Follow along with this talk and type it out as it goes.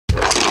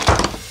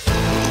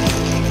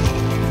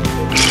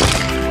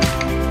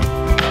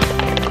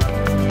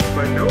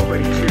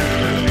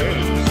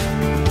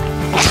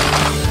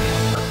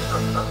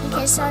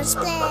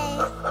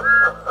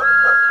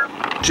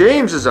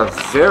James is a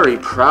very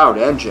proud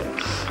engine.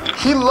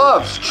 He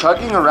loves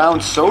chugging around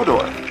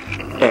Sodor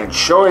and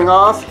showing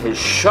off his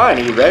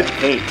shiny red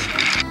paint.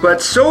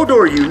 But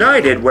Sodor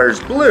United wears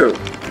blue,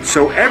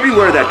 so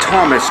everywhere that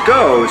Thomas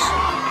goes,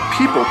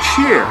 people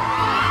cheer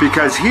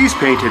because he's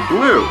painted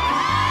blue.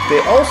 They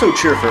also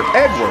cheer for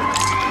Edward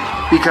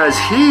because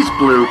he's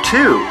blue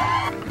too.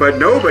 But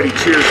nobody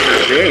cheers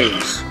for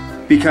James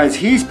because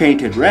he's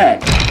painted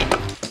red.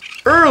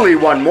 Early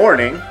one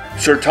morning,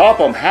 Sir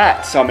Topham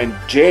Hatt summoned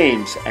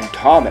James and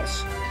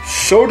Thomas.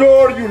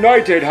 Sodor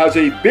United has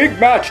a big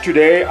match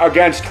today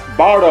against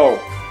Barrow,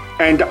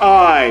 and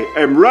I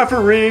am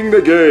refereeing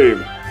the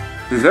game.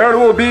 There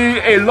will be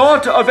a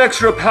lot of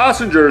extra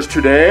passengers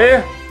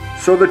today,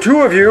 so the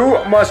two of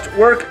you must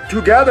work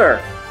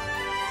together.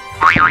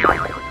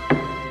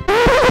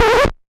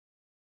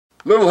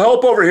 Little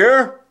help over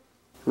here?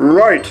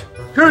 Right.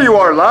 Here you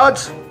are,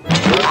 lads.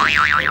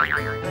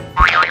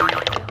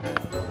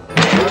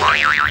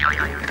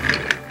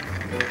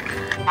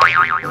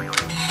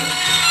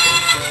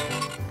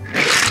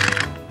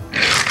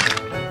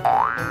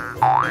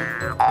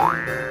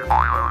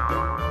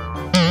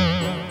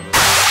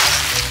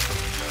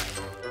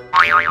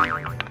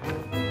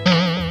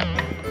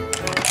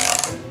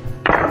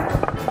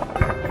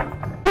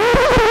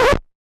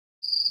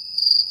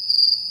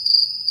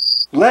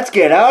 Let's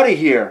get out of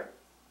here.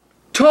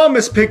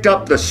 Thomas picked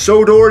up the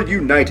Sodor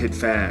United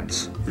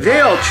fans. They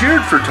all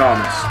cheered for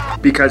Thomas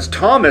because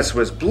Thomas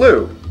was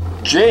blue.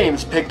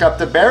 James picked up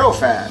the Barrow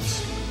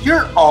fans.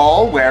 You're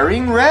all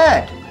wearing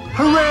red.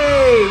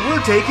 Hooray!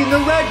 We're taking the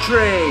red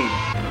train.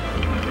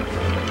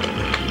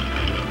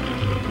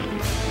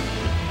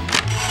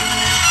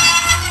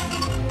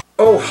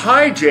 Oh,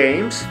 hi,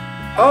 James.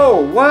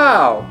 Oh,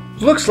 wow.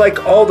 Looks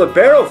like all the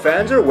Barrow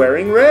fans are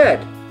wearing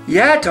red.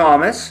 Yeah,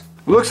 Thomas.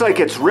 Looks like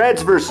it's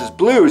Reds versus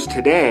Blues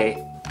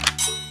today.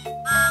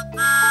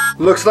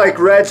 Looks like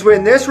Reds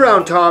win this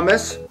round,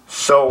 Thomas.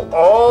 So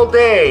all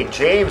day,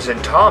 James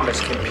and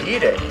Thomas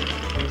competed.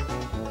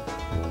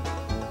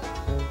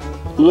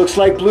 Looks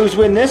like Blues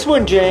win this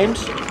one,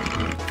 James.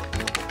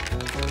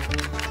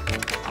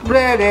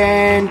 Red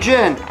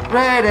engine,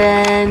 red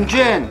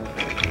engine.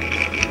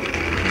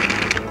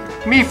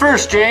 Me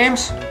first,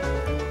 James.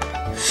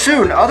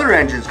 Soon other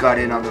engines got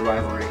in on the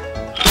rivalry.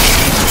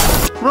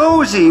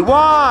 Rosie,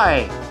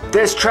 why?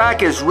 This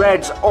track is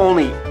Red's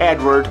only,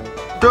 Edward.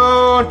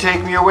 Don't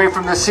take me away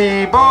from the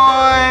sea,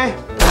 boy.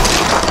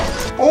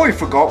 Oh, I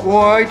forgot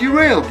why I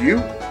derailed you.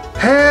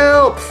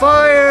 Help!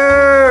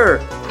 Fire!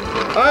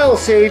 I'll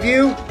save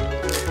you.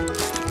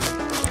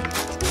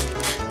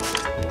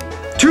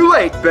 Too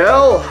late,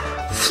 Belle.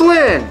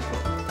 Flynn,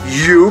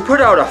 you put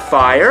out a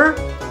fire?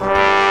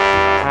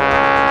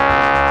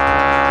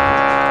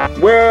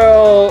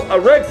 Well, a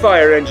red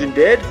fire engine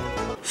did.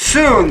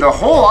 Soon the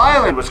whole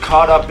island was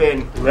caught up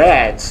in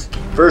Reds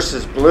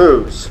versus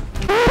Blues.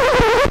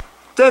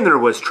 Then there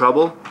was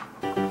trouble.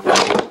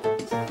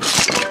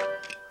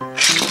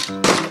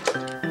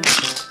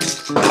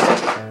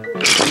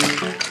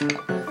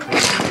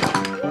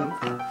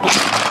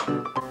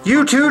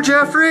 You too,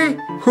 Jeffrey?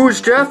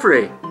 Who's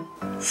Jeffrey?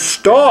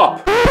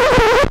 Stop!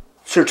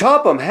 Sir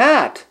Topham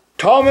Hatt,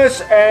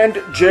 Thomas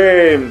and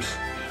James.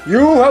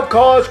 You have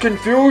caused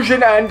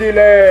confusion and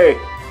delay.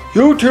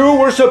 You two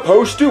were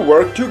supposed to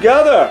work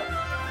together.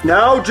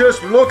 Now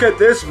just look at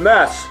this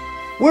mess.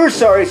 We're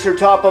sorry, Sir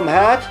Topham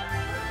Hatt,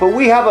 but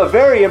we have a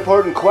very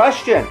important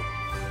question.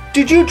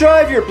 Did you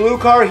drive your blue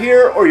car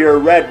here or your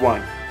red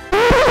one?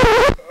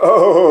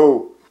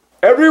 Oh,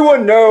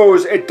 everyone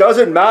knows it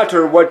doesn't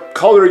matter what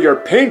color your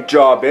paint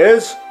job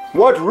is.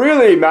 What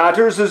really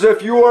matters is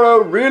if you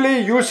are a really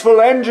useful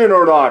engine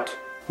or not.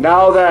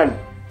 Now then,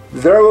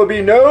 there will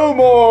be no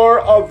more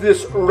of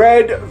this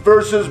red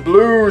versus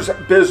blues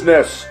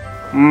business.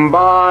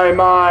 By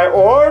my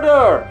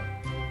order.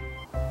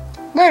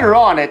 Later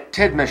on at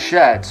Tidmouth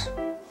Sheds.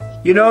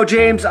 You know,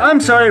 James, I'm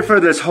sorry for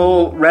this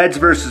whole Reds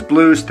versus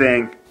Blues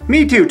thing.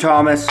 Me too,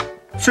 Thomas.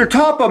 Sir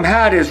Topham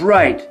Hatt is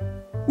right.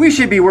 We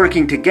should be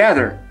working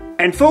together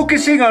and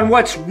focusing on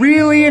what's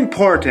really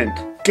important,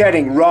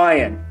 getting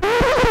Ryan.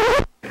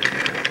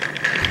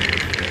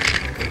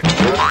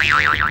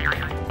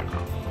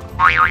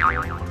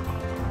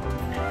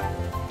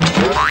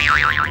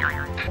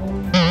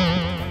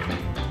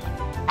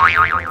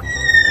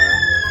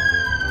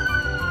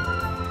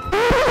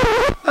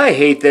 I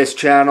hate this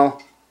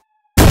channel.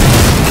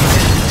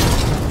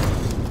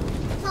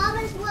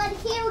 Thomas, where'd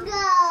you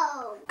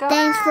go?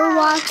 Thanks for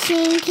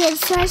watching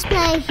Kids First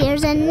Play.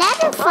 Here's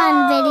another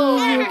fun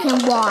video you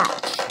can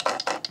watch.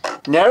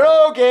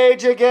 Narrow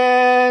gauge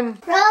again.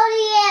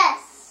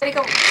 Proteus. There you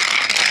go.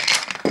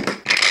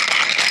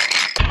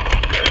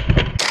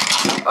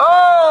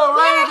 Oh,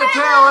 right at the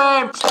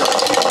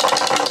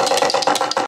tail end.